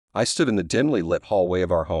I stood in the dimly lit hallway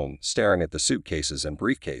of our home, staring at the suitcases and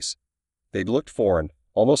briefcase. They'd looked foreign,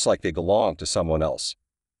 almost like they belonged to someone else.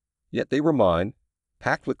 Yet they were mine,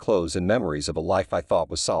 packed with clothes and memories of a life I thought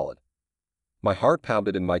was solid. My heart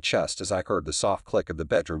pounded in my chest as I heard the soft click of the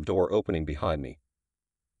bedroom door opening behind me.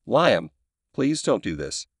 "Liam, please don't do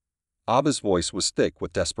this." Ava's voice was thick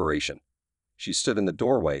with desperation. She stood in the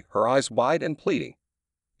doorway, her eyes wide and pleading.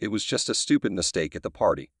 It was just a stupid mistake at the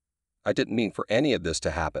party. I didn't mean for any of this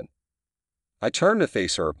to happen. I turned to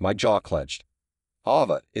face her, my jaw clenched.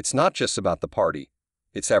 "Ava, it's not just about the party.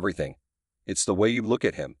 It's everything. It's the way you look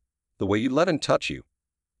at him, the way you let him touch you.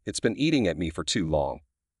 It's been eating at me for too long."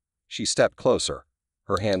 She stepped closer,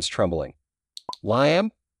 her hands trembling. "Liam,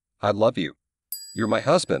 I love you. You're my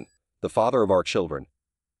husband, the father of our children.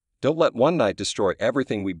 Don't let one night destroy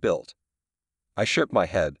everything we built." I shook my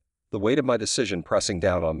head, the weight of my decision pressing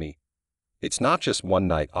down on me. "It's not just one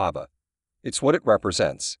night, Ava. It's what it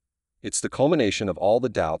represents. It's the culmination of all the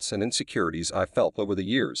doubts and insecurities I've felt over the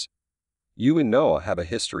years. You and Noah have a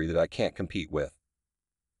history that I can't compete with."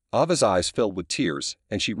 Ava's eyes filled with tears,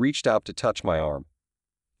 and she reached out to touch my arm.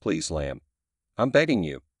 "Please, Liam. I'm begging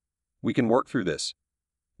you. We can work through this.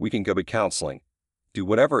 We can go to counseling. Do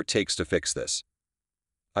whatever it takes to fix this."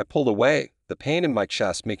 I pulled away, the pain in my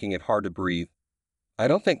chest making it hard to breathe. "I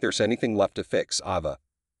don't think there's anything left to fix, Ava.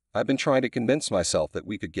 I've been trying to convince myself that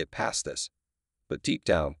we could get past this. But deep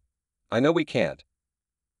down, I know we can't."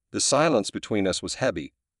 The silence between us was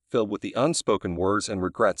heavy, filled with the unspoken words and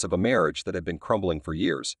regrets of a marriage that had been crumbling for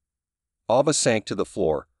years. Ava sank to the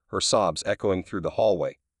floor, her sobs echoing through the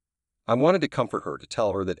hallway. I wanted to comfort her, to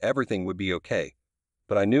tell her that everything would be okay,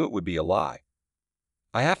 but I knew it would be a lie.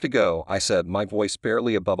 "I have to go," I said, my voice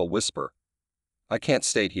barely above a whisper. "I can't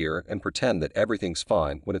stay here and pretend that everything's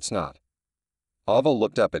fine when it's not." Ava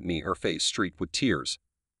looked up at me, her face streaked with tears.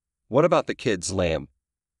 "What about the kids, Liam?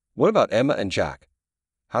 What about Emma and Jack?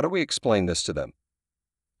 How do we explain this to them?"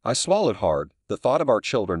 I swallowed hard, the thought of our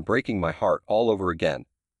children breaking my heart all over again.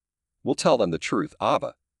 "We'll tell them the truth,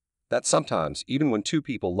 Ava. That sometimes, even when two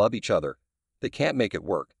people love each other, they can't make it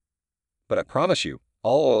work. But I promise you,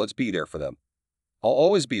 I'll always be there for them. I'll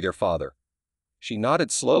always be their father." She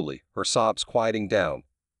nodded slowly, her sobs quieting down.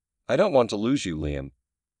 "I don't want to lose you, Liam."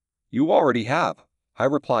 "You already have," I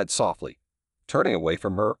replied softly. Turning away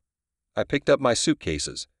from her, I picked up my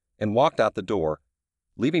suitcases and walked out the door,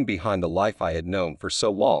 leaving behind the life I had known for so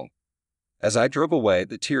long. As I drove away,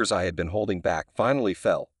 the tears I had been holding back finally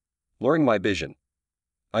fell, blurring my vision.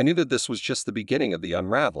 I knew that this was just the beginning of the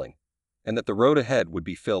unraveling, and that the road ahead would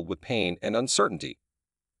be filled with pain and uncertainty.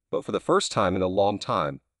 But for the first time in a long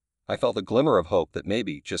time, I felt a glimmer of hope that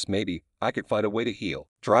maybe, just maybe, I could find a way to heal.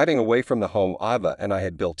 Driving away from the home Ava and I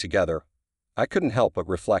had built together, I couldn't help but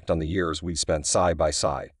reflect on the years we'd spent side by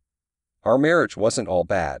side. Our marriage wasn't all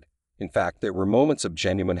bad. In fact, there were moments of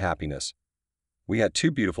genuine happiness. We had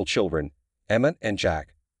two beautiful children, Emma and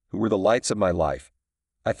Jack, who were the lights of my life.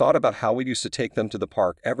 I thought about how we used to take them to the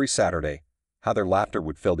park every Saturday, how their laughter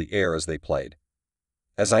would fill the air as they played.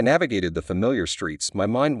 As I navigated the familiar streets, my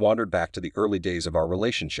mind wandered back to the early days of our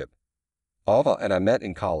relationship. Ava and I met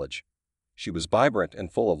in college. She was vibrant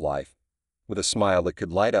and full of life, with a smile that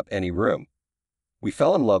could light up any room. We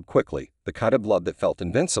fell in love quickly, the kind of love that felt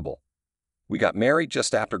invincible. We got married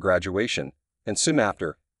just after graduation, and soon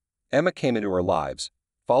after, Emma came into our lives,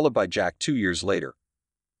 followed by Jack 2 years later.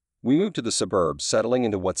 We moved to the suburbs, settling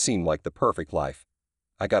into what seemed like the perfect life.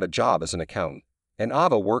 I got a job as an accountant, and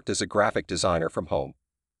Ava worked as a graphic designer from home.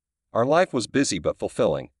 Our life was busy but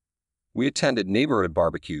fulfilling. We attended neighborhood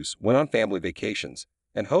barbecues, went on family vacations,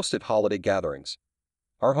 and hosted holiday gatherings.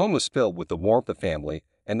 Our home was filled with the warmth of family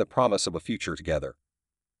and the promise of a future together.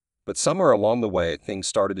 But somewhere along the way, things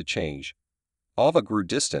started to change. Ava grew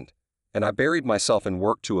distant, and I buried myself in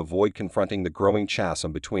work to avoid confronting the growing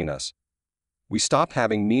chasm between us. We stopped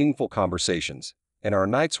having meaningful conversations, and our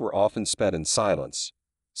nights were often spent in silence,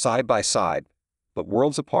 side by side, but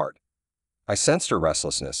worlds apart. I sensed her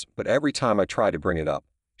restlessness, but every time I tried to bring it up,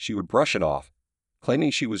 she would brush it off,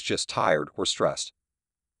 claiming she was just tired or stressed.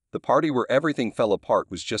 The party where everything fell apart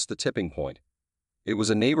was just the tipping point. It was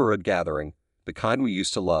a neighborhood gathering, the kind we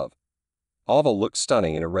used to love. Ava looked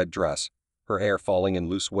stunning in a red dress, her hair falling in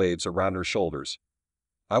loose waves around her shoulders.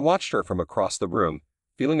 I watched her from across the room,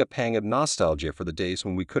 feeling a pang of nostalgia for the days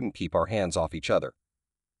when we couldn't keep our hands off each other.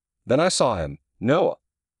 Then I saw him, Noah.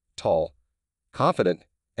 Tall, confident,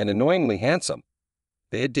 and annoyingly handsome.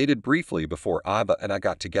 They had dated briefly before Ava and I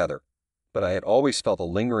got together, but I had always felt a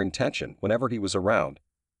lingering tension whenever he was around.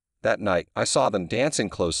 That night, I saw them dancing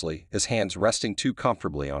closely, his hands resting too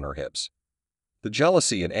comfortably on her hips. The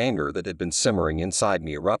jealousy and anger that had been simmering inside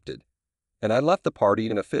me erupted, and I left the party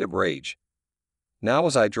in a fit of rage. Now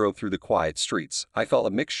as I drove through the quiet streets, I felt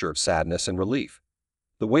a mixture of sadness and relief.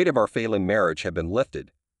 The weight of our failing marriage had been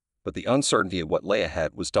lifted, but the uncertainty of what lay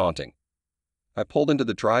ahead was daunting. I pulled into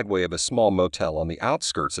the driveway of a small motel on the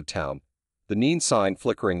outskirts of town, the neon sign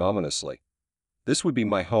flickering ominously. This would be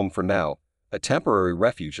my home for now, a temporary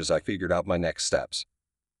refuge as I figured out my next steps.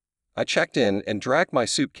 I checked in and dragged my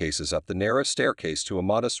suitcases up the narrow staircase to a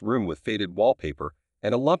modest room with faded wallpaper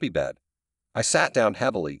and a lumpy bed. I sat down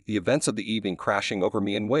heavily, the events of the evening crashing over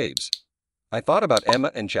me in waves. I thought about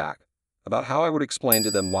Emma and Jack, about how I would explain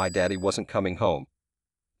to them why Daddy wasn't coming home.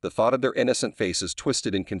 The thought of their innocent faces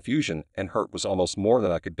twisted in confusion and hurt was almost more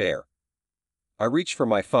than I could bear. I reached for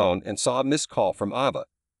my phone and saw a missed call from Ava.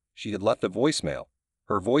 She had left a voicemail,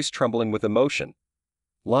 her voice trembling with emotion.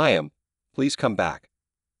 "Liam, please come back.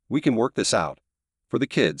 We can work this out. For the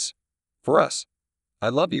kids. For us. I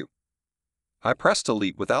love you." I pressed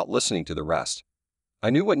delete without listening to the rest. I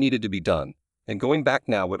knew what needed to be done, and going back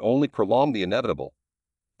now would only prolong the inevitable.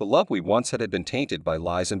 The love we once had been tainted by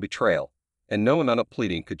lies and betrayal, and no amount of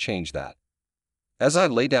pleading could change that. As I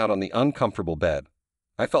lay down on the uncomfortable bed,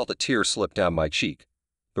 I felt a tear slip down my cheek.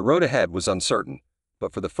 The road ahead was uncertain,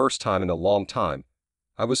 but for the first time in a long time,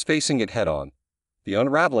 I was facing it head-on. The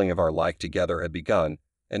unraveling of our life together had begun,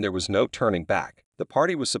 and there was no turning back. The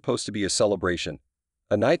party was supposed to be a celebration,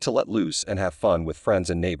 a night to let loose and have fun with friends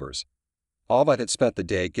and neighbors. Ava had spent the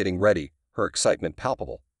day getting ready, her excitement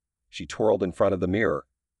palpable. She twirled in front of the mirror,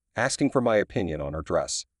 asking for my opinion on her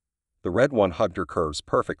dress. The red one hugged her curves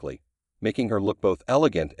perfectly, making her look both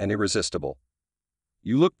elegant and irresistible.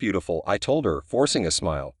 "You look beautiful," I told her, forcing a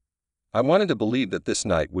smile. I wanted to believe that this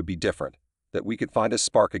night would be different, that we could find a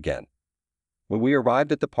spark again. When we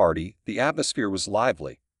arrived at the party, the atmosphere was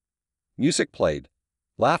lively. Music played,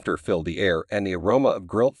 laughter filled the air, and the aroma of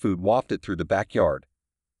grilled food wafted through the backyard.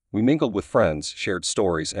 We mingled with friends, shared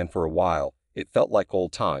stories, and for a while, it felt like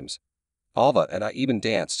old times. Ava and I even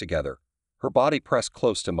danced together, her body pressed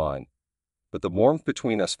close to mine. But the warmth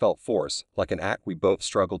between us felt forced, like an act we both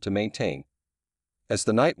struggled to maintain. As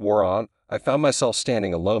the night wore on, I found myself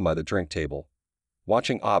standing alone by the drink table,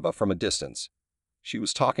 watching Ava from a distance. She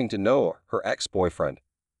was talking to Noah, her ex-boyfriend.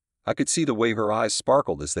 I could see the way her eyes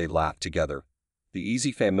sparkled as they laughed together, the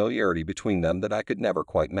easy familiarity between them that I could never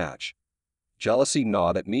quite match. Jealousy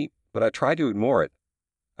gnawed at me, but I tried to ignore it.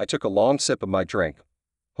 I took a long sip of my drink,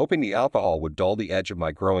 hoping the alcohol would dull the edge of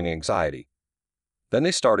my growing anxiety. Then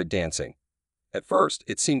they started dancing. At first,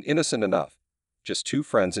 it seemed innocent enough, just two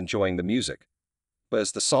friends enjoying the music. But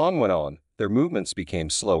as the song went on, their movements became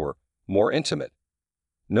slower, more intimate.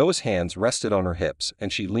 Noah's hands rested on her hips,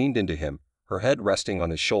 and she leaned into him, her head resting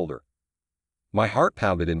on his shoulder. My heart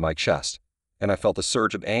pounded in my chest, and I felt a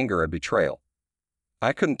surge of anger and betrayal.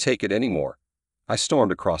 I couldn't take it anymore. I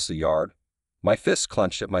stormed across the yard, my fists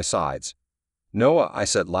clenched at my sides. "Noah," I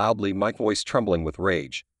said loudly, my voice trembling with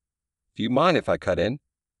rage. "Do you mind if I cut in?"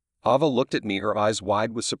 Ava looked at me, her eyes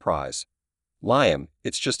wide with surprise. "Liam,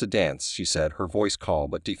 it's just a dance," she said, her voice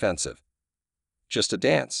calm but defensive. "Just a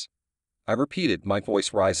dance?" I repeated, my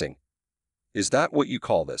voice rising. "Is that what you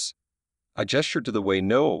call this?" I gestured to the way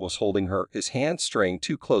Noah was holding her, his hands straying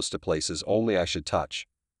too close to places only I should touch.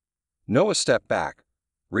 Noah stepped back,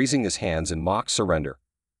 raising his hands in mock surrender.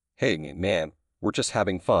 "Hey, man, we're just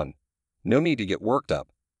having fun. No need to get worked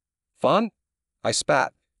up." "Fun?" I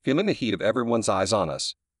spat, feeling the heat of everyone's eyes on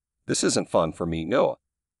us. "This isn't fun for me, Noah.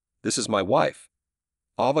 This is my wife."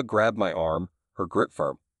 Ava grabbed my arm, her grip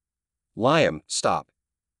firm. "Liam, stop.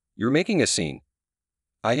 You're making a scene."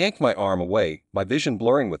 I yanked my arm away, my vision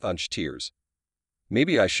blurring with unshed tears.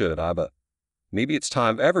 "Maybe I should, Ava. Maybe it's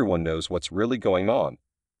time everyone knows what's really going on."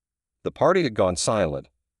 The party had gone silent,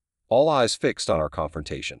 all eyes fixed on our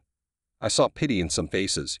confrontation. I saw pity in some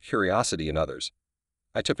faces, curiosity in others.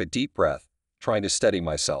 I took a deep breath, trying to steady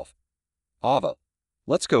myself. "Ava,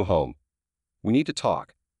 let's go home. We need to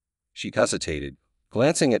talk." She hesitated,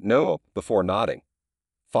 glancing at Noah before nodding.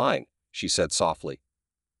 "Fine," she said softly.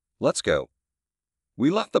 "Let's go." We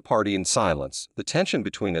left the party in silence, the tension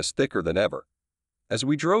between us thicker than ever. As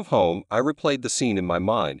we drove home, I replayed the scene in my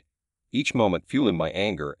mind, each moment fueling my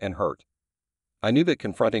anger and hurt. I knew that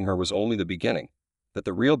confronting her was only the beginning, that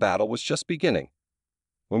the real battle was just beginning.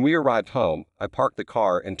 When we arrived home, I parked the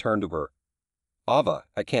car and turned to her. "Ava,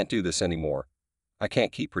 I can't do this anymore. I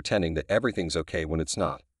can't keep pretending that everything's okay when it's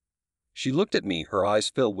not." She looked at me, her eyes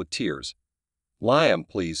filled with tears. "Liam,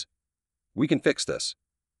 please. We can fix this.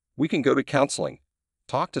 We can go to counseling.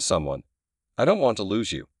 Talk to someone. I don't want to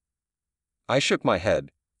lose you." I shook my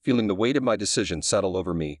head, feeling the weight of my decision settle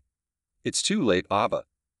over me. "It's too late, Ava.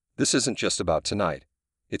 This isn't just about tonight.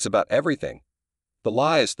 It's about everything. The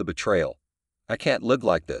lies, the betrayal, I can't live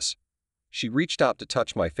like this. She reached out to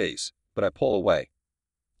touch my face, but I pulled away.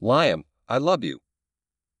 Liam, I love you.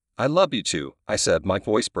 I love you too, I said, my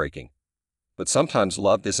voice breaking. But sometimes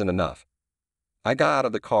love isn't enough. I got out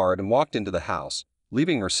of the car and walked into the house,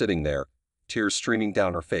 leaving her sitting there, tears streaming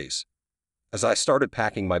down her face. As I started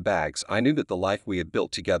packing my bags, I knew that the life we had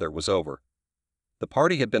built together was over. The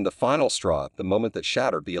party had been the final straw, the moment that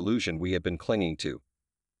shattered the illusion we had been clinging to.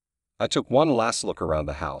 I took one last look around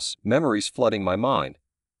the house, memories flooding my mind.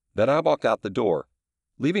 Then I walked out the door,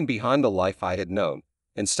 leaving behind the life I had known,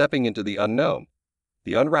 and stepping into the unknown.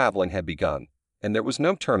 The unraveling had begun, and there was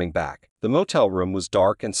no turning back. The motel room was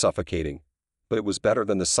dark and suffocating, but it was better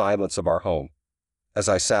than the silence of our home. As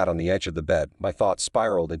I sat on the edge of the bed, my thoughts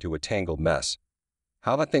spiraled into a tangled mess.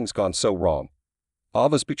 How had things gone so wrong?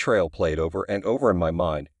 Ava's betrayal played over and over in my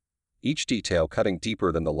mind, each detail cutting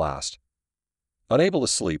deeper than the last. Unable to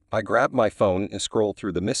sleep, I grabbed my phone and scrolled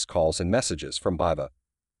through the missed calls and messages from Ava.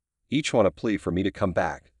 Each one a plea for me to come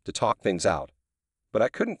back, to talk things out. But I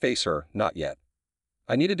couldn't face her, not yet.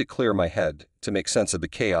 I needed to clear my head, to make sense of the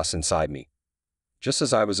chaos inside me. Just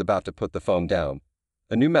as I was about to put the phone down,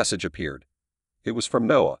 a new message appeared. It was from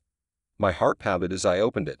Noah. My heart pounded as I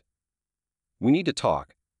opened it. We need to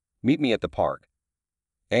talk. Meet me at the park.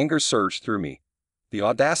 Anger surged through me. The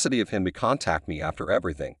audacity of him to contact me after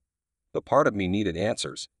everything. But part of me needed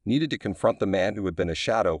answers, needed to confront the man who had been a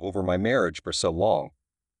shadow over my marriage for so long.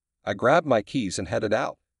 I grabbed my keys and headed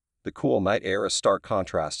out, the cool night air a stark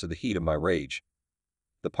contrast to the heat of my rage.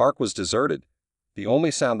 The park was deserted, the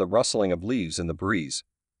only sound the rustling of leaves in the breeze.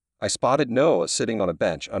 I spotted Noah sitting on a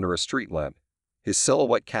bench under a street lamp, his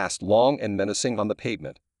silhouette cast long and menacing on the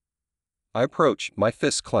pavement. I approached, my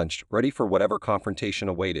fists clenched, ready for whatever confrontation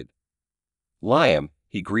awaited. Liam,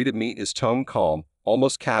 he greeted me, his tone calm,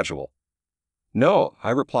 almost casual. No,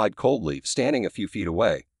 I replied coldly, standing a few feet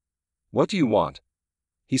away. What do you want?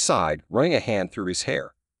 He sighed, running a hand through his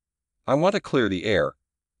hair. I want to clear the air.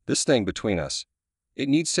 This thing between us. It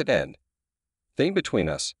needs to end. Thing between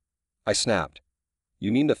us? I snapped.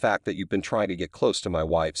 You mean the fact that you've been trying to get close to my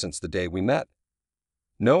wife since the day we met?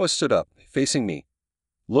 Noah stood up, facing me.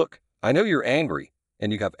 Look, I know you're angry,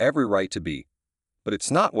 and you have every right to be. But it's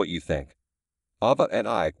not what you think. Ava and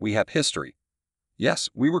I, we have history. Yes,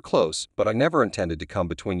 we were close, but I never intended to come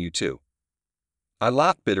between you two. I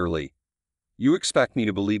laughed bitterly. You expect me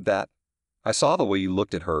to believe that? I saw the way you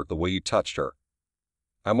looked at her, the way you touched her.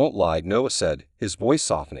 I won't lie, Noah said, his voice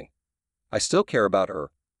softening. I still care about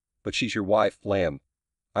her. But she's your wife, Liam.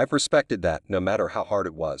 I've respected that, no matter how hard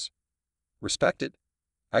it was. Respected?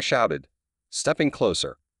 I shouted, stepping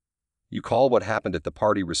closer. You call what happened at the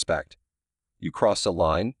party respect? You crossed a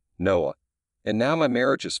line, Noah. And now my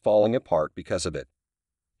marriage is falling apart because of it.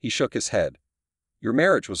 He shook his head. Your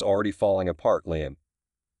marriage was already falling apart, Liam.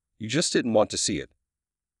 You just didn't want to see it.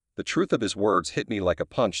 The truth of his words hit me like a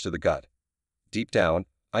punch to the gut. Deep down,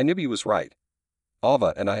 I knew he was right.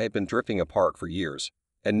 Ava and I had been drifting apart for years,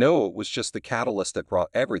 and Noah was just the catalyst that brought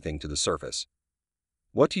everything to the surface.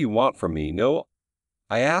 What do you want from me, Noah?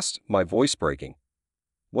 I asked, my voice breaking.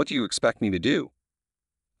 What do you expect me to do?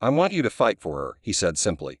 I want you to fight for her, he said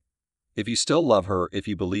simply. If you still love her, if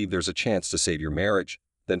you believe there's a chance to save your marriage,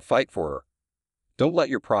 then fight for her. Don't let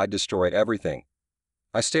your pride destroy everything.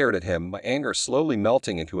 I stared at him, my anger slowly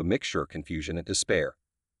melting into a mixture of confusion and despair.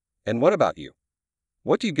 And what about you?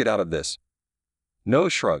 What do you get out of this? Noah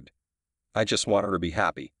shrugged. I just want her to be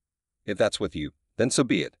happy. If that's with you, then so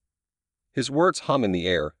be it. His words hum in the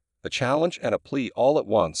air, a challenge and a plea all at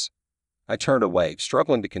once. I turned away,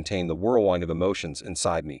 struggling to contain the whirlwind of emotions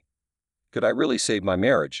inside me. Could I really save my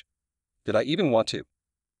marriage? Did I even want to?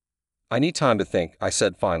 I need time to think, I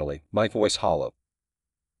said finally, my voice hollow.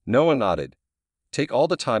 Noah nodded. Take all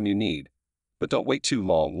the time you need, but don't wait too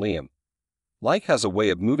long, Liam. Life has a way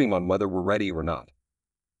of moving on whether we're ready or not.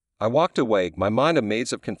 I walked away, my mind a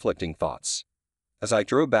maze of conflicting thoughts. As I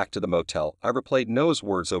drove back to the motel, I replayed Noah's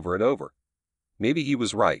words over and over. Maybe he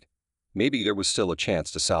was right. Maybe there was still a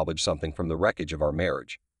chance to salvage something from the wreckage of our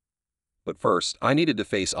marriage. But first, I needed to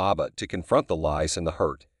face Ava, to confront the lies and the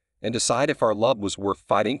hurt, and decide if our love was worth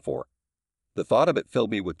fighting for. The thought of it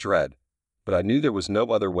filled me with dread, but I knew there was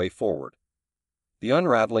no other way forward. The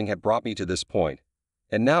unraveling had brought me to this point,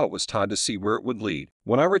 and now it was time to see where it would lead.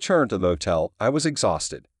 When I returned to the motel, I was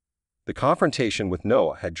exhausted. The confrontation with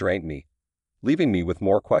Noah had drained me, leaving me with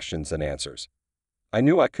more questions than answers. I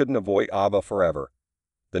knew I couldn't avoid Ava forever.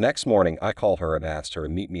 The next morning, I called her and asked her to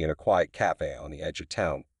meet me in a quiet cafe on the edge of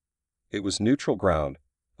town. It was neutral ground,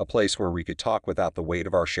 a place where we could talk without the weight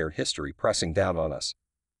of our shared history pressing down on us.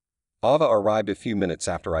 Ava arrived a few minutes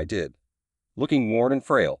after I did, looking worn and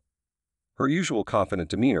frail. Her usual confident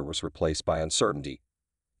demeanor was replaced by uncertainty,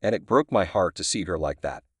 and it broke my heart to see her like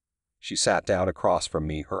that. She sat down across from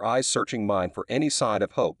me, her eyes searching mine for any sign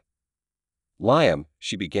of hope. "Liam,"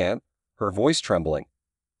 she began, her voice trembling.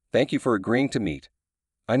 "Thank you for agreeing to meet.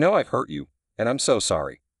 I know I've hurt you, and I'm so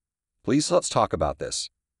sorry. Please let's talk about this."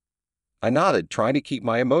 I nodded, trying to keep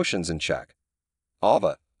my emotions in check.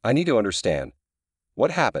 "Ava, I need to understand. What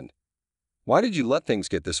happened? Why did you let things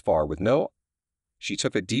get this far with Noah?" She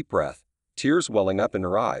took a deep breath, tears welling up in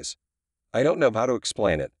her eyes. "I don't know how to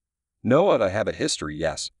explain it. Noah and I have a history,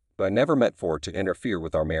 yes, but I never meant for it to interfere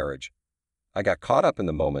with our marriage. I got caught up in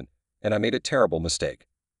the moment, and I made a terrible mistake.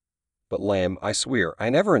 But Lamb, I swear, I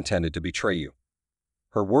never intended to betray you."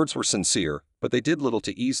 Her words were sincere, but they did little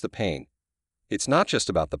to ease the pain. "It's not just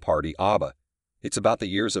about the party, Abba. It's about the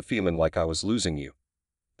years of feeling like I was losing you.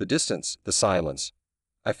 The distance, the silence.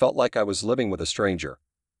 I felt like I was living with a stranger."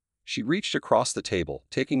 She reached across the table,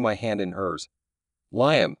 taking my hand in hers.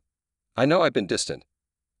 "Liam, I know I've been distant.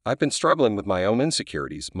 I've been struggling with my own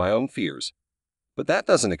insecurities, my own fears. But that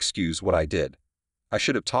doesn't excuse what I did. I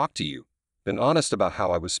should have talked to you, been honest about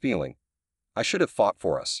how I was feeling. I should have fought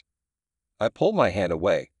for us." I pulled my hand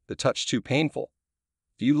away, the touch too painful.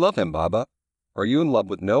 "Do you love him, Baba? Are you in love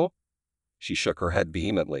with Noah?" She shook her head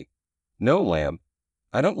vehemently. "No, Lamb.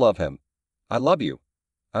 I don't love him. I love you.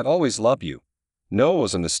 I've always loved you. Noah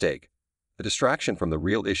was a mistake, a distraction from the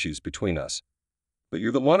real issues between us. But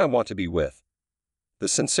you're the one I want to be with." The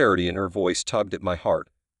sincerity in her voice tugged at my heart,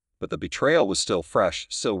 but the betrayal was still fresh,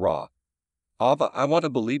 still raw. "Ava, I want to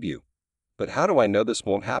believe you. But how do I know this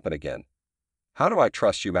won't happen again? How do I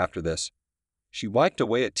trust you after this?" She wiped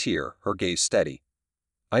away a tear, her gaze steady.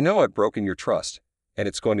 "I know I've broken your trust, and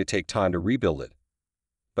it's going to take time to rebuild it.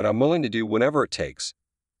 But I'm willing to do whatever it takes.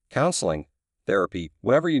 Counseling, therapy,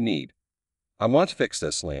 whatever you need. I want to fix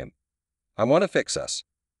this, Liam. I want to fix us."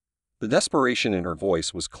 The desperation in her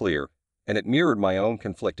voice was clear, and it mirrored my own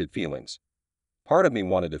conflicted feelings. Part of me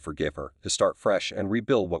wanted to forgive her, to start fresh and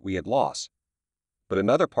rebuild what we had lost. But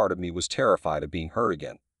another part of me was terrified of being hurt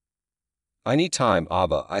again. "I need time,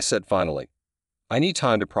 Ava," I said finally. "I need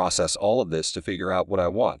time to process all of this, to figure out what I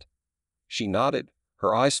want." She nodded,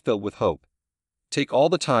 her eyes filled with hope. "Take all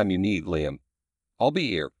the time you need, Liam. I'll be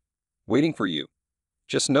here, waiting for you.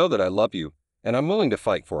 Just know that I love you, and I'm willing to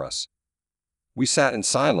fight for us." We sat in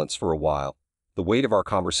silence for a while, the weight of our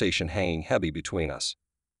conversation hanging heavy between us.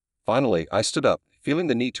 Finally, I stood up, feeling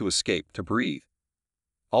the need to escape, to breathe.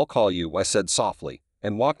 "I'll call you," I said softly,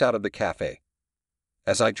 and walked out of the cafe.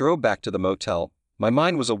 As I drove back to the motel, my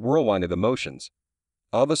mind was a whirlwind of emotions.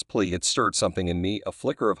 Ava's plea had stirred something in me, a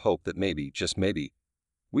flicker of hope that maybe, just maybe,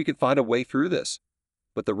 we could find a way through this.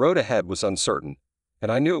 But the road ahead was uncertain,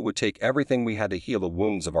 and I knew it would take everything we had to heal the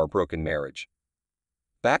wounds of our broken marriage.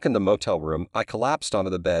 Back in the motel room, I collapsed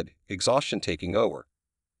onto the bed, exhaustion taking over.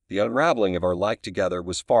 The unraveling of our life together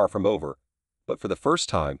was far from over, but for the first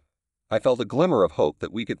time, I felt a glimmer of hope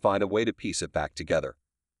that we could find a way to piece it back together.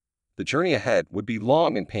 The journey ahead would be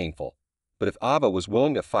long and painful, but if Ava was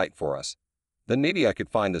willing to fight for us, then maybe I could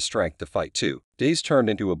find the strength to fight too. Days turned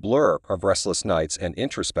into a blur of restless nights and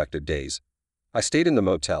introspective days. I stayed in the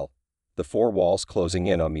motel, the four walls closing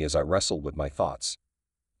in on me as I wrestled with my thoughts.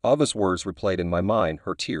 Ava's words replayed in my mind,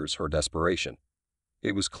 her tears, her desperation.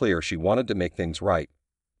 It was clear she wanted to make things right,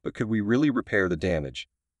 but could we really repair the damage?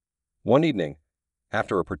 One evening,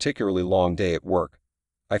 after a particularly long day at work,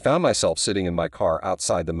 I found myself sitting in my car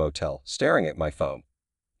outside the motel, staring at my phone.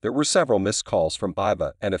 There were several missed calls from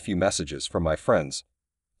Ava and a few messages from my friends,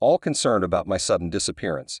 all concerned about my sudden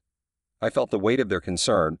disappearance. I felt the weight of their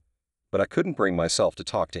concern, but I couldn't bring myself to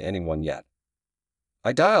talk to anyone yet.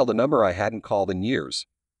 I dialed a number I hadn't called in years.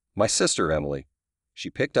 My sister, Emily. She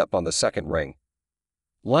picked up on the second ring.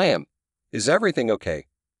 "Liam, is everything okay?"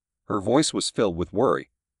 Her voice was filled with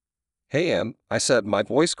worry. "Hey, Em," I said, my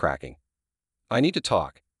voice cracking. "I need to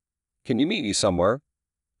talk. Can you meet me somewhere?"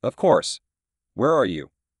 "Of course. Where are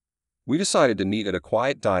you?" We decided to meet at a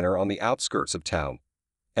quiet diner on the outskirts of town.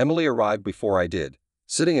 Emily arrived before I did,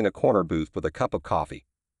 sitting in a corner booth with a cup of coffee.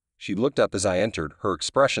 She looked up as I entered, her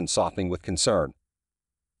expression softening with concern.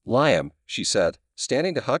 "Liam," she said,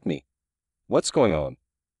 standing to hug me. "What's going on?"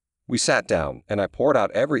 We sat down, and I poured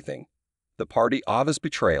out everything. The party, Ava's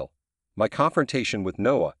betrayal, my confrontation with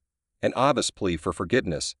Noah, and Ava's plea for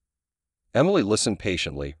forgiveness. Emily listened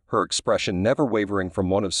patiently, her expression never wavering from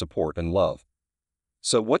one of support and love.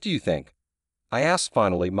 "So what do you think?" I asked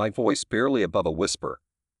finally, my voice barely above a whisper.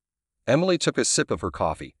 Emily took a sip of her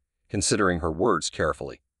coffee, considering her words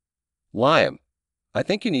carefully. "Liam, I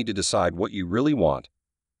think you need to decide what you really want.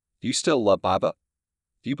 Do you still love Ava?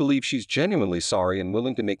 Do you believe she's genuinely sorry and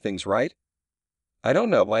willing to make things right?" "I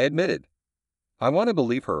don't know," I admitted. I want to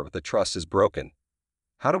believe her, but the trust is broken.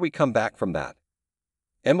 How do we come back from that?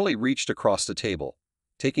 Emily reached across the table,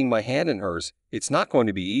 taking my hand in hers. It's not going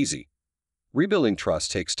to be easy. Rebuilding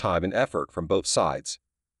trust takes time and effort from both sides.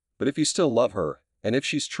 But if you still love her, and if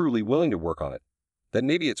she's truly willing to work on it, then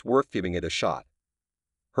maybe it's worth giving it a shot.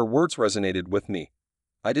 Her words resonated with me.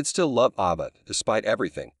 I did still love Ava, despite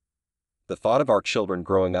everything. The thought of our children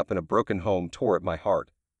growing up in a broken home tore at my heart.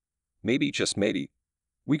 Maybe, just maybe,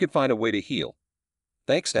 we could find a way to heal.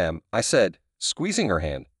 Thanks, Em, I said, squeezing her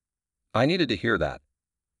hand. I needed to hear that.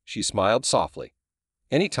 She smiled softly.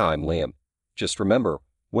 Anytime, Liam. Just remember,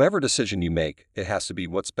 whatever decision you make, it has to be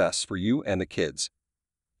what's best for you and the kids.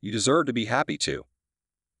 You deserve to be happy too.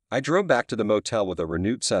 I drove back to the motel with a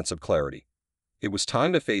renewed sense of clarity. It was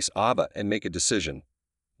time to face Ava and make a decision,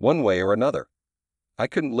 one way or another. I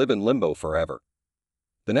couldn't live in limbo forever.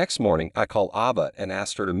 The next morning, I called Ava and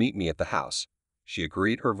asked her to meet me at the house. She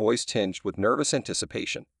agreed, her voice tinged with nervous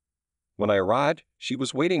anticipation. When I arrived, she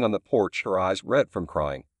was waiting on the porch, her eyes red from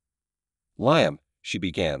crying. Liam, she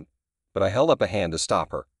began, but I held up a hand to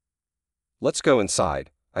stop her. Let's go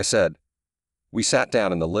inside, I said. We sat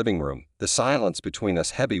down in the living room, the silence between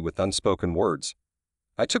us heavy with unspoken words.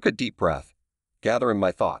 I took a deep breath, gathering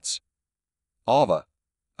my thoughts. Ava,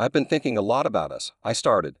 I've been thinking a lot about us, I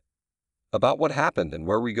started. About what happened and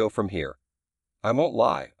where we go from here. I won't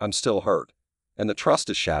lie, I'm still hurt, and the trust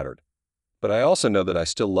is shattered. But I also know that I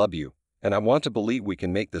still love you, and I want to believe we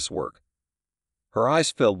can make this work. Her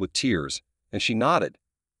eyes filled with tears, and she nodded.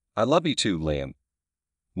 I love you too, Liam.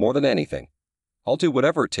 More than anything. I'll do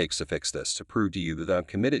whatever it takes to fix this, to prove to you that I'm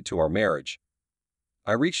committed to our marriage.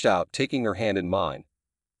 I reached out, taking her hand in mine.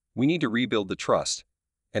 We need to rebuild the trust,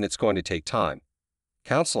 and it's going to take time.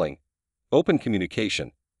 Counseling, open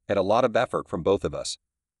communication, and a lot of effort from both of us.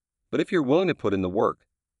 But if you're willing to put in the work,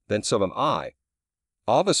 then so am I.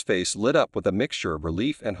 Ava's face lit up with a mixture of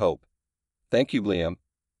relief and hope. Thank you, Liam.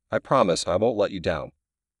 I promise I won't let you down.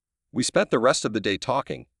 We spent the rest of the day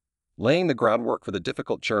talking, laying the groundwork for the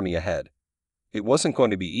difficult journey ahead. It wasn't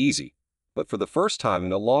going to be easy, but for the first time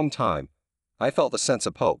in a long time, I felt a sense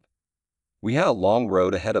of hope. We had a long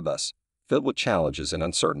road ahead of us, filled with challenges and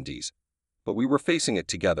uncertainties, but we were facing it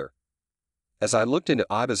together. As I looked into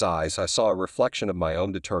Ava's eyes, I saw a reflection of my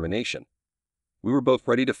own determination. We were both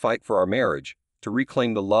ready to fight for our marriage, to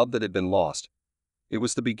reclaim the love that had been lost. It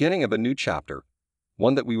was the beginning of a new chapter,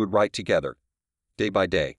 one that we would write together, day by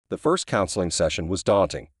day. The first counseling session was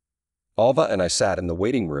daunting. Ava and I sat in the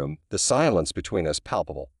waiting room, the silence between us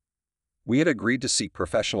palpable. We had agreed to seek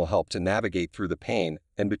professional help to navigate through the pain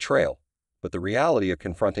and betrayal, but the reality of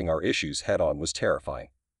confronting our issues head-on was terrifying.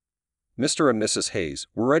 Mr. and Mrs. Hayes,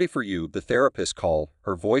 we're ready for you, the therapist called,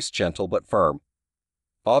 her voice gentle but firm.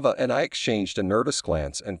 Ava and I exchanged a nervous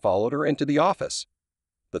glance and followed her into the office.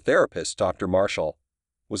 The therapist, Dr. Marshall,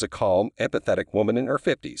 was a calm, empathetic woman in her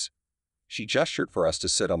 50s. She gestured for us to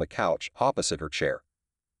sit on the couch opposite her chair.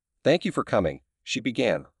 Thank you for coming, she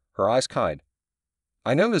began, her eyes kind.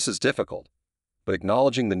 I know this is difficult, but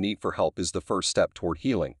acknowledging the need for help is the first step toward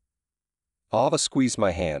healing. Ava squeezed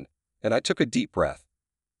my hand, and I took a deep breath.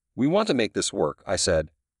 We want to make this work, I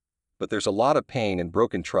said, but there's a lot of pain and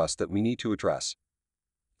broken trust that we need to address.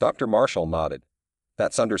 Dr. Marshall nodded.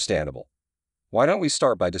 That's understandable. Why don't we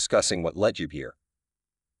start by discussing what led you here?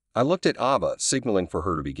 I looked at Ava, signaling for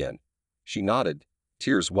her to begin. She nodded,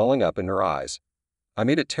 tears welling up in her eyes. I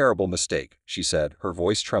made a terrible mistake, she said, her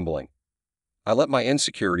voice trembling. I let my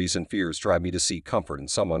insecurities and fears drive me to seek comfort in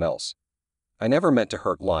someone else. I never meant to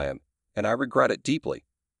hurt Liam, and I regret it deeply.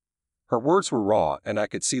 Her words were raw, and I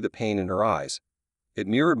could see the pain in her eyes. It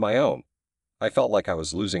mirrored my own. I felt like I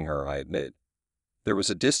was losing her, I admitted. There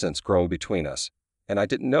was a distance growing between us, and I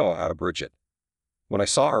didn't know how to bridge it. When I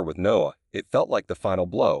saw her with Noah, it felt like the final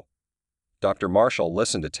blow. Dr. Marshall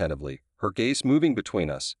listened attentively, her gaze moving between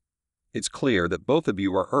us. It's clear that both of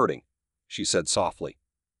you are hurting, she said softly.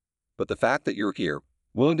 But the fact that you're here,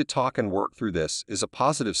 willing to talk and work through this, is a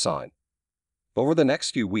positive sign. Over the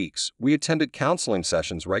next few weeks, we attended counseling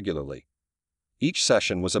sessions regularly. Each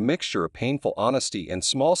session was a mixture of painful honesty and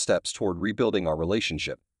small steps toward rebuilding our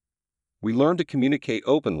relationship. We learned to communicate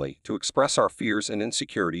openly, to express our fears and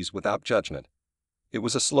insecurities without judgment. It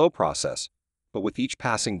was a slow process, but with each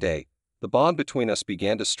passing day, the bond between us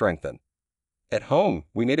began to strengthen. At home,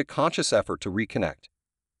 we made a conscious effort to reconnect.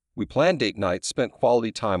 We planned date nights, spent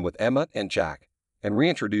quality time with Emma and Jack, and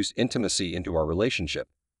reintroduced intimacy into our relationship.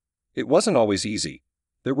 It wasn't always easy.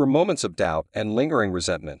 There were moments of doubt and lingering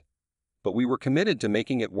resentment, but we were committed to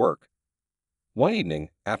making it work. One evening,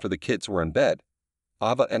 after the kids were in bed,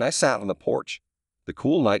 Ava and I sat on the porch, the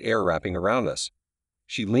cool night air wrapping around us.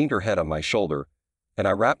 She leaned her head on my shoulder, and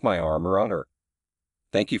I wrapped my arm around her.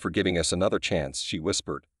 Thank you for giving us another chance, she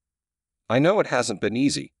whispered. I know it hasn't been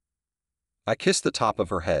easy. I kissed the top of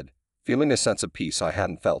her head, feeling a sense of peace I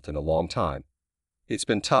hadn't felt in a long time. It's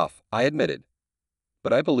been tough, I admitted.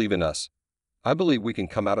 But I believe in us. I believe we can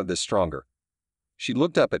come out of this stronger. She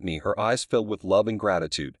looked up at me, her eyes filled with love and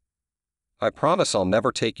gratitude. I promise I'll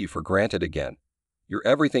never take you for granted again. You're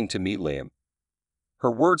everything to me, Liam.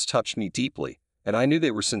 Her words touched me deeply, and I knew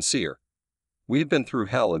they were sincere. We had been through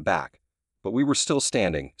hell and back, but we were still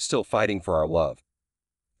standing, still fighting for our love.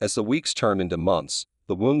 As the weeks turned into months,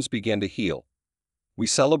 the wounds began to heal. We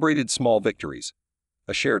celebrated small victories,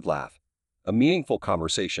 a shared laugh, a meaningful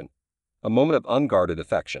conversation, a moment of unguarded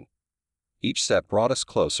affection. Each step brought us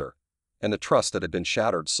closer, and the trust that had been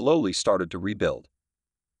shattered slowly started to rebuild.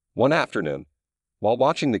 One afternoon, while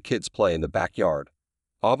watching the kids play in the backyard,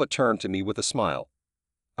 Ava turned to me with a smile.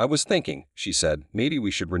 I was thinking, she said, maybe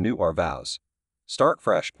we should renew our vows. Start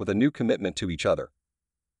fresh with a new commitment to each other.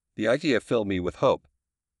 The idea filled me with hope.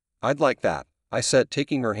 I'd like that, I said,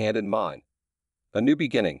 taking her hand in mine. A new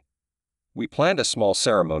beginning. We planned a small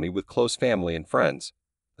ceremony with close family and friends,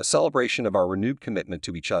 a celebration of our renewed commitment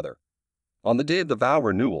to each other. On the day of the vow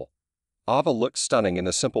renewal, Ava looked stunning in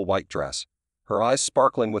a simple white dress, her eyes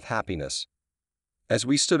sparkling with happiness. As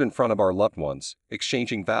we stood in front of our loved ones,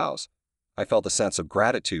 exchanging vows, I felt a sense of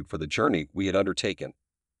gratitude for the journey we had undertaken.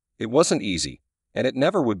 It wasn't easy, and it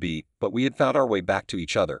never would be, but we had found our way back to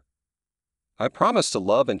each other. I promise to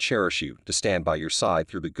love and cherish you, to stand by your side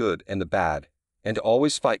through the good and the bad, and to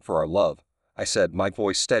always fight for our love, I said, my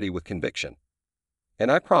voice steady with conviction.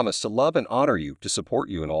 And I promise to love and honor you, to support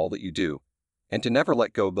you in all that you do, and to never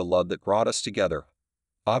let go of the love that brought us together,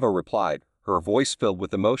 Ava replied, her voice filled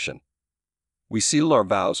with emotion. We sealed our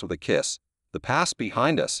vows with a kiss, the past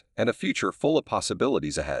behind us and a future full of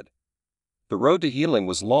possibilities ahead. The road to healing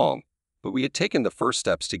was long, but we had taken the first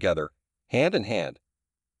steps together, hand in hand.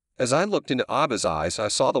 As I looked into Ava's eyes, I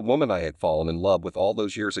saw the woman I had fallen in love with all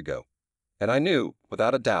those years ago, and I knew,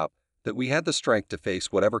 without a doubt, that we had the strength to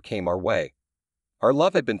face whatever came our way. Our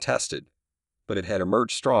love had been tested, but it had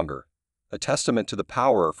emerged stronger, a testament to the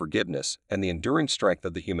power of forgiveness and the enduring strength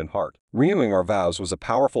of the human heart. Renewing our vows was a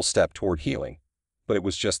powerful step toward healing, but it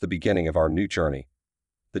was just the beginning of our new journey.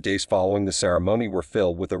 The days following the ceremony were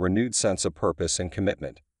filled with a renewed sense of purpose and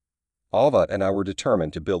commitment. Ava and I were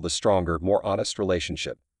determined to build a stronger, more honest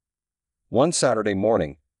relationship. One Saturday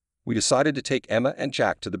morning, we decided to take Emma and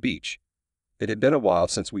Jack to the beach. It had been a while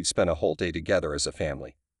since we'd spent a whole day together as a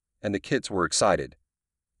family, and the kids were excited.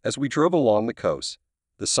 As we drove along the coast,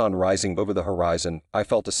 the sun rising over the horizon, I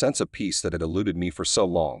felt a sense of peace that had eluded me for so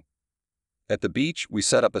long. At the beach, we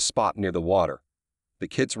set up a spot near the water. The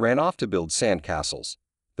kids ran off to build sandcastles,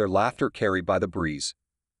 their laughter carried by the breeze.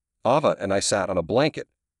 Ava and I sat on a blanket,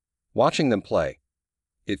 watching them play.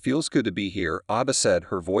 It feels good to be here, Ava said,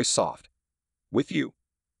 her voice soft. With you?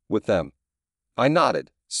 With them? I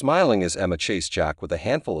nodded, smiling as Emma chased Jack with a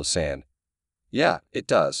handful of sand. Yeah, it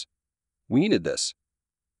does. We needed this.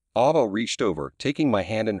 Ava reached over, taking my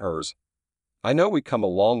hand in hers. I know we've come a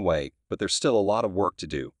long way, but there's still a lot of work to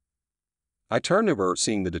do. I turned to her,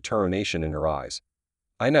 seeing the determination in her eyes.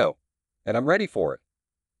 I know, and I'm ready for it.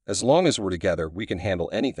 As long as we're together, we can handle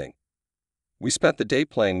anything. We spent the day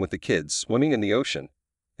playing with the kids, swimming in the ocean,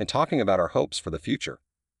 and talking about our hopes for the future.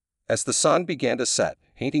 As the sun began to set,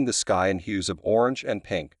 painting the sky in hues of orange and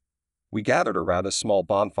pink, we gathered around a small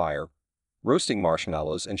bonfire, roasting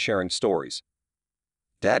marshmallows and sharing stories.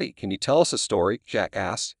 Daddy, can you tell us a story? Jack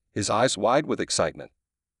asked, his eyes wide with excitement.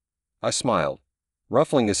 I smiled,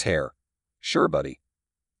 ruffling his hair. Sure, buddy.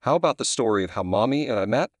 How about the story of how Mommy and I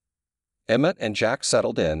met? Emmett and Jack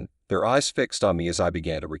settled in, their eyes fixed on me as I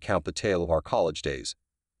began to recount the tale of our college days,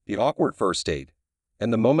 the awkward first date,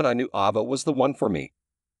 and the moment I knew Ava was the one for me.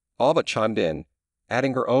 Ava chimed in,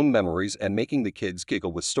 adding her own memories and making the kids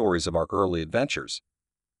giggle with stories of our early adventures.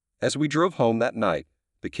 As we drove home that night,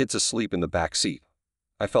 the kids asleep in the back seat,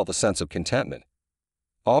 I felt a sense of contentment.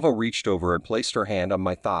 Ava reached over and placed her hand on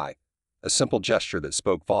my thigh, a simple gesture that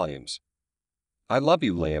spoke volumes. I love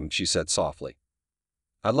you, Liam, she said softly.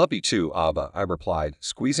 I love you too, Ava, I replied,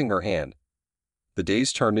 squeezing her hand. The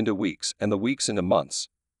days turned into weeks, and the weeks into months.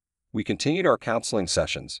 We continued our counseling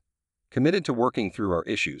sessions, committed to working through our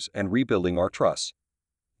issues and rebuilding our trust.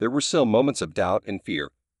 There were still moments of doubt and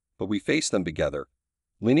fear, but we faced them together,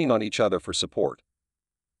 leaning on each other for support.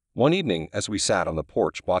 One evening, as we sat on the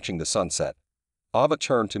porch watching the sunset, Ava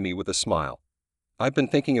turned to me with a smile. I've been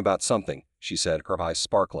thinking about something, she said, her eyes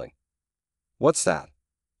sparkling. What's that?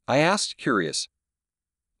 I asked, curious.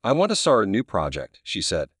 I want to start a new project, she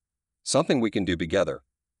said. Something we can do together.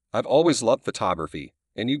 I've always loved photography,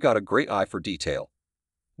 and you've got a great eye for detail.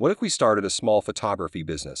 What if we started a small photography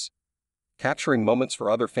business, capturing moments for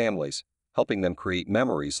other families, helping them create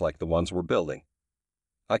memories like the ones we're building?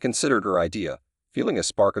 I considered her idea, feeling a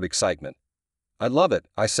spark of excitement. I love it,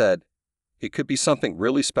 I said. It could be something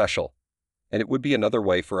really special, and it would be another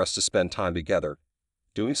way for us to spend time together,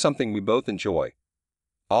 doing something we both enjoy.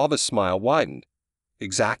 Ava's smile widened.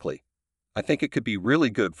 Exactly. I think it could be really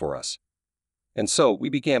good for us. And so we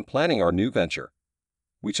began planning our new venture.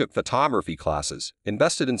 We took photography classes,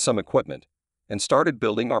 invested in some equipment, and started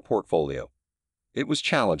building our portfolio. It was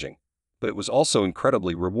challenging, but it was also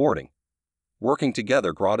incredibly rewarding. Working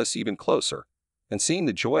together brought us even closer, and seeing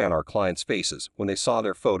the joy on our clients' faces when they saw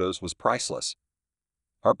their photos was priceless.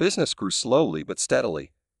 Our business grew slowly but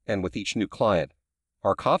steadily, and with each new client,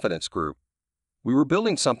 our confidence grew. We were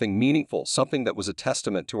building something meaningful, something that was a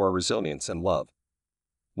testament to our resilience and love.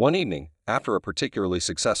 One evening, after a particularly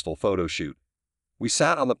successful photo shoot, we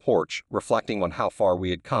sat on the porch, reflecting on how far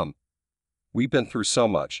we had come. "We've been through so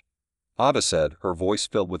much," Ava said, her voice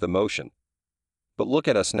filled with emotion. "But look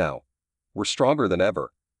at us now. We're stronger than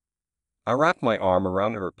ever." I wrapped my arm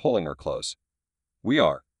around her, pulling her close. "We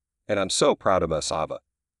are. And I'm so proud of us, Ava.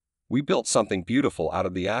 We built something beautiful out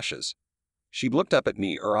of the ashes." She looked up at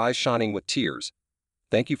me, her eyes shining with tears.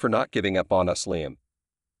 "Thank you for not giving up on us, Liam."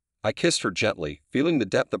 I kissed her gently, feeling the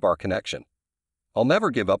depth of our connection. "I'll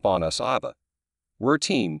never give up on us, Ava. We're a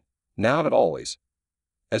team, now and always."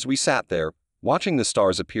 As we sat there, watching the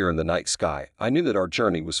stars appear in the night sky, I knew that our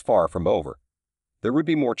journey was far from over. There would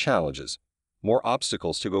be more challenges, more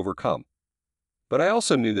obstacles to overcome. But I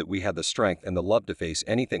also knew that we had the strength and the love to face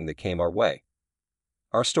anything that came our way.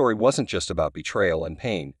 Our story wasn't just about betrayal and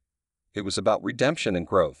pain. It was about redemption and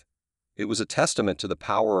growth. It was a testament to the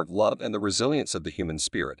power of love and the resilience of the human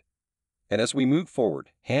spirit. And as we moved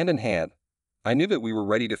forward, hand in hand, I knew that we were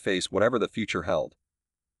ready to face whatever the future held.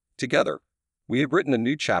 Together, we had written a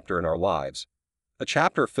new chapter in our lives, a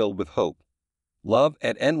chapter filled with hope, love,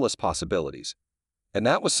 and endless possibilities. And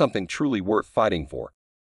that was something truly worth fighting for.